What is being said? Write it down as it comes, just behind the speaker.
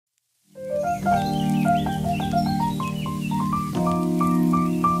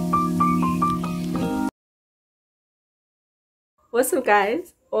What's up,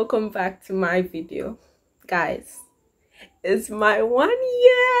 guys? Welcome back to my video. Guys, it's my 1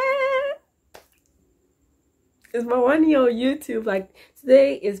 year. It's my 1 year on YouTube. Like,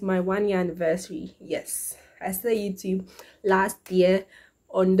 today is my 1 year anniversary. Yes, I started YouTube last year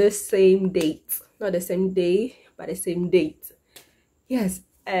on the same date. Not the same day, but the same date. Yes,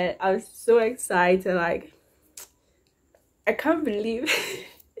 and I was so excited. Like, I can't believe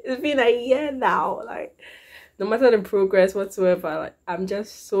it's been a year now. Like, no matter the progress whatsoever, like, I'm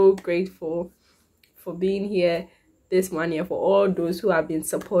just so grateful for being here this 1 year, for all those who have been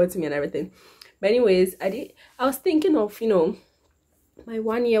supporting me and everything. But anyways, I was thinking of, my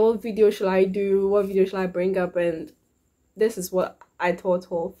 1 year, what video should I do, what video should I bring up, and this is what I thought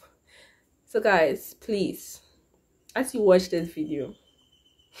of. So guys, please, as you watch this video,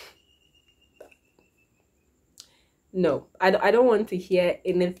 no, I don't want to hear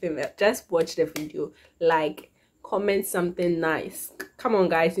anything else. Just watch the video, like, comment something nice. Come on,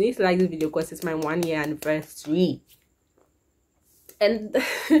 guys, you need to like this video because it's my 1 year anniversary. And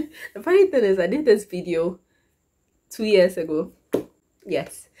the funny thing is, I did this video 2 years ago.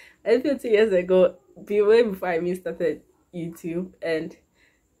 Yes, I did it 2 years ago, way before I even started YouTube, and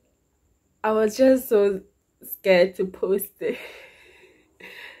I was just so scared to post it.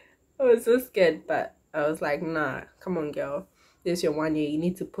 I was so scared, but I was like, nah, come on, girl, this is your 1 year, you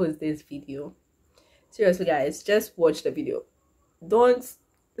need to post this video. Seriously, guys, just watch the video. Don't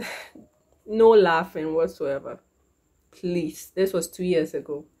no laughing whatsoever, please. This was 2 years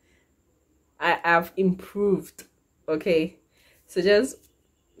ago. I've improved, okay? So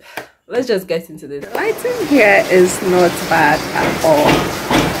let's just get into this. The lighting here is not bad at all.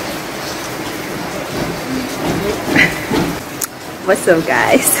 What's up,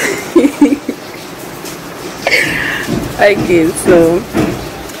 guys? Okay, so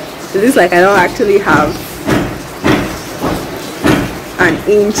it looks like I don't actually have an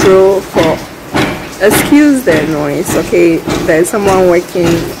intro for, excuse the noise, okay? There's someone working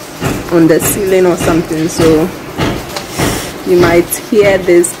on the ceiling or something, so you might hear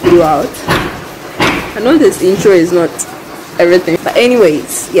this throughout. I know this intro is not everything, but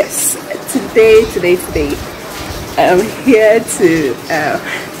anyways, yes, today I'm here to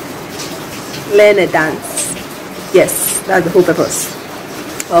learn a dance. Yes, that's the whole purpose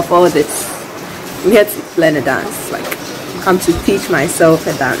of all this. I'm here to learn a dance, like, come to teach myself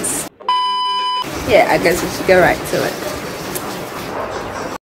a dance. Yeah, I guess we should get right to it.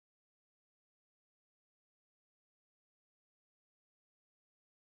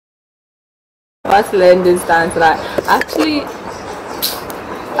 I want to learn this dance. Like, actually,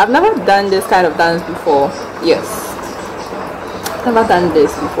 I've never done this kind of dance before. Yes, never done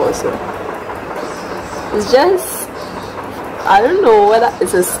this before, so it's just, I don't know whether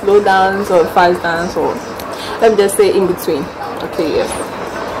it's a slow dance or a fast dance, or let me just say in between. Okay, yes,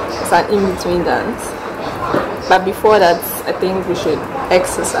 it's an in between dance. But before that, I think we should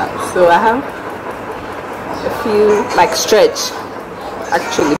exercise. So I have a few, like, stretch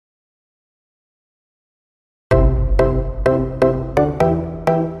actually.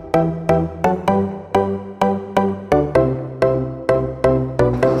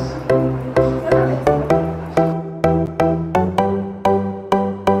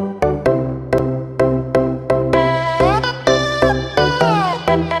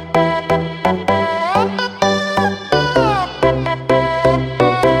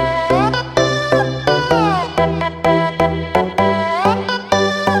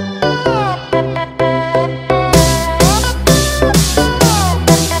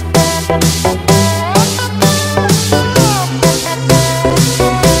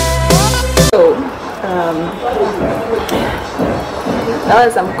 That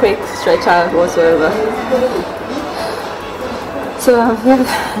was some quick stretch out whatsoever. So I'm here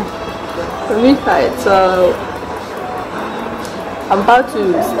for me fight. So I'm about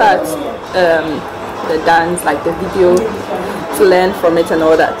to start the dance, like the video, to learn from it and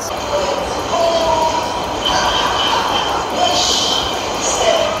all that.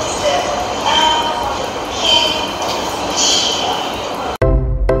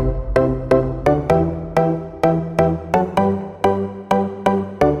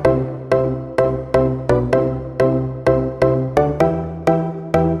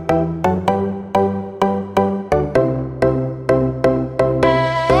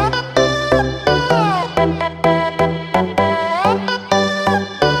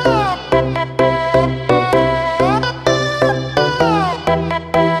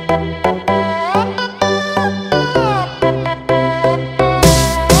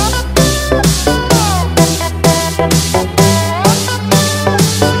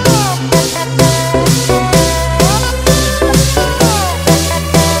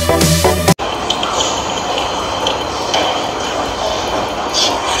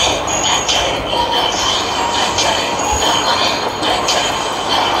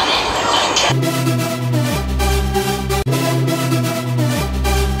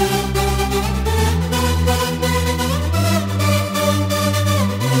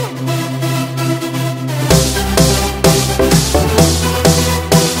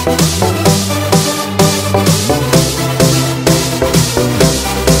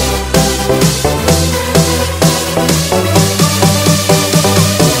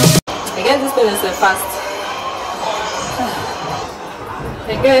 guess this thing is a fast.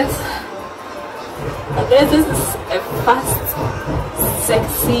 I guess this is a fast,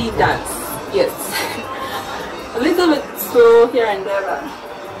 sexy dance. Yes. A little bit slow here and there, but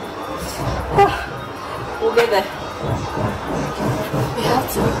we'll get there. We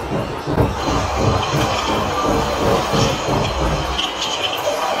have to.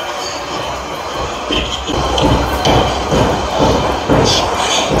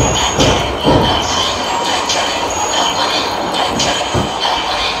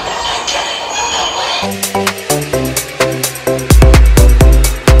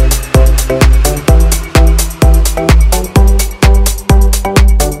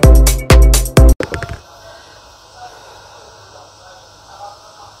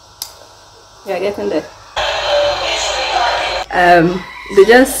 We are getting there. They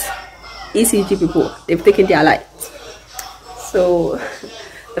just ECG people, they've taken their light, so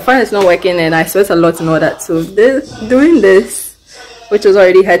the fan is not working and I sweat a lot and all that. So doing this, which was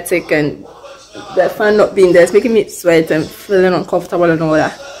already hectic, and the fan not being there is making me sweat and feeling uncomfortable and all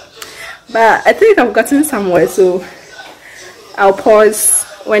that. But I think I've gotten somewhere, so I'll pause.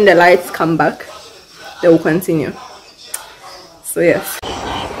 When the lights come back, they will continue. So yes.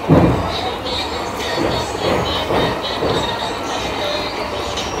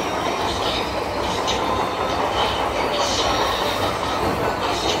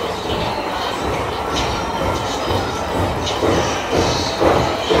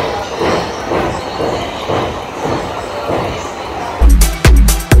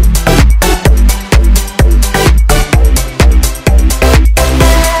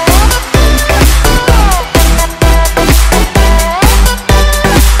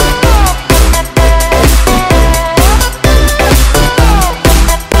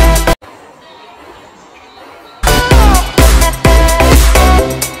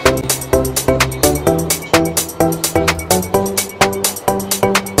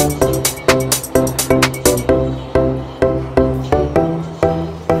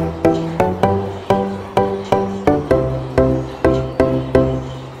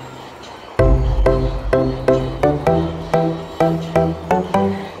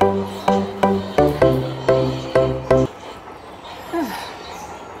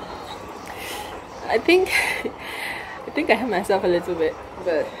 I think I hurt myself a little bit,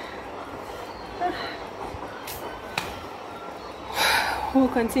 but we'll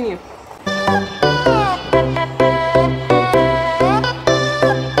continue.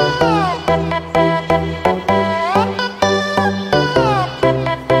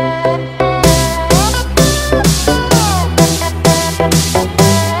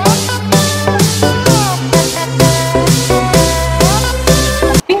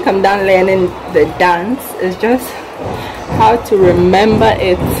 I'm done learning the dance. It's just how to remember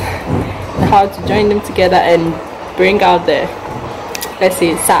it, how to join them together and bring out the, let's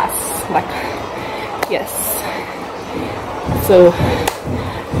say, sass, like, yes. So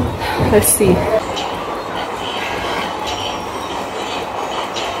let's see.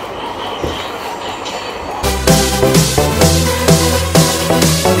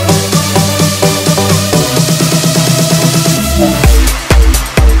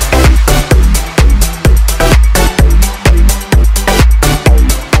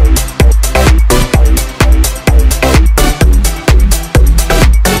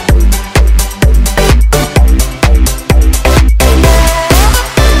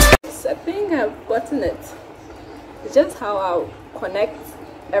 It's just how I'll connect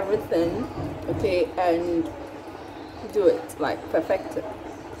everything, okay, and do it, like, perfect it.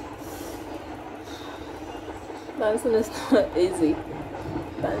 Dancing is not easy.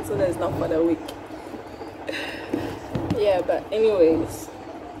 Dancing is not for the weak. Yeah, but anyways,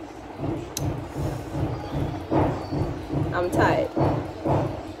 I'm tired,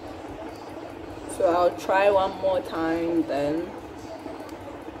 so I'll try one more time, then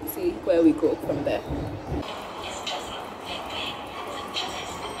see where we go from there.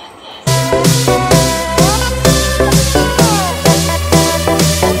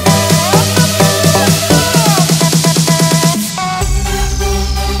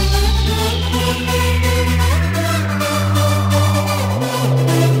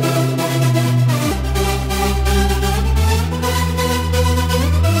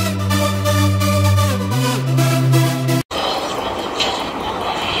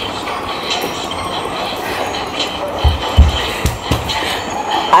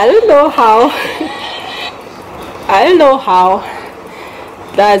 I don't know how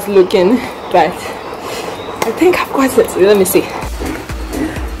that's looking, but I think I've got it. Let me see.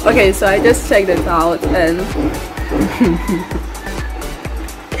 Okay, so I just checked it out and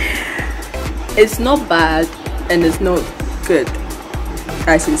It's not bad and it's not good,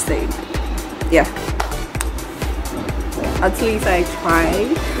 I should say. Yeah, at least I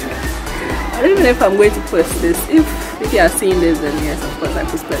tried. I don't even know if I'm going to post this. If you are seeing this, then yes, of course I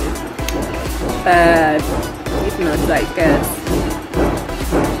posted it. But if not, I guess.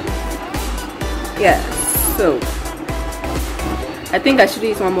 Yeah, so I think I should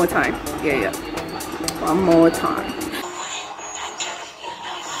do it one more time. Yeah, one more time.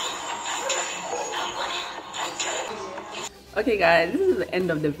 Okay guys, this is the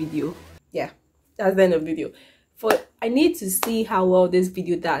end of the video. Yeah, that's the end of the video. I need to see how well this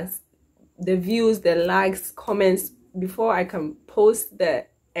video does, the views, the likes, comments, before I can post the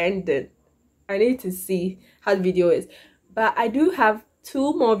ending. I need to see how the video is. But I do have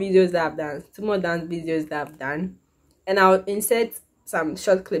 2 more videos that I've done, 2 more dance videos that I've done, and I'll insert some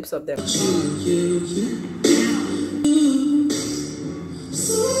short clips of them.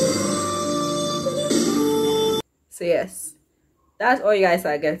 So yes, that's all you guys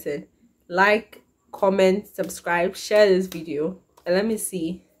are getting. Like, comment, subscribe, share this video, and let me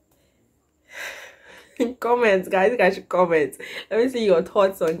see. Comments, guys. You guys should comment. Let me see your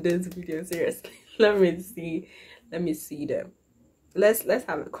thoughts on this video. Seriously, let me see them. Let's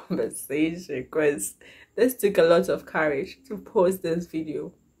have a conversation, because this took a lot of courage to post this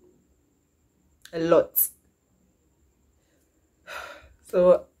video. A lot.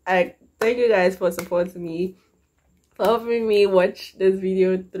 So I thank you guys for supporting me, for helping me watch this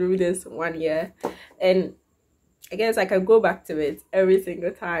video through this 1 year, and I guess I can go back to it every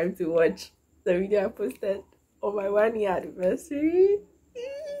single time to watch the video I posted on my 1 year anniversary.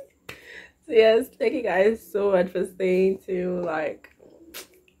 So yes, thank you guys so much for staying till, like,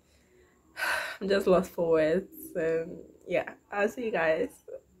 I'm just lost for words. And yeah, I'll see you guys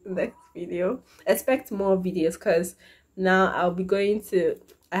in the next video. Expect more videos, because now I'll be going to,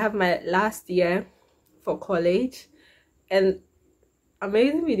 I have my last year for college, and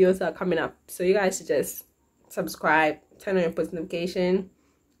amazing videos are coming up. So you guys should just subscribe, turn on your post notification,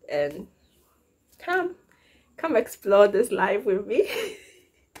 and come explore this life with me.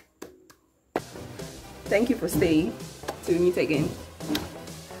 Thank you for staying. Till we meet again.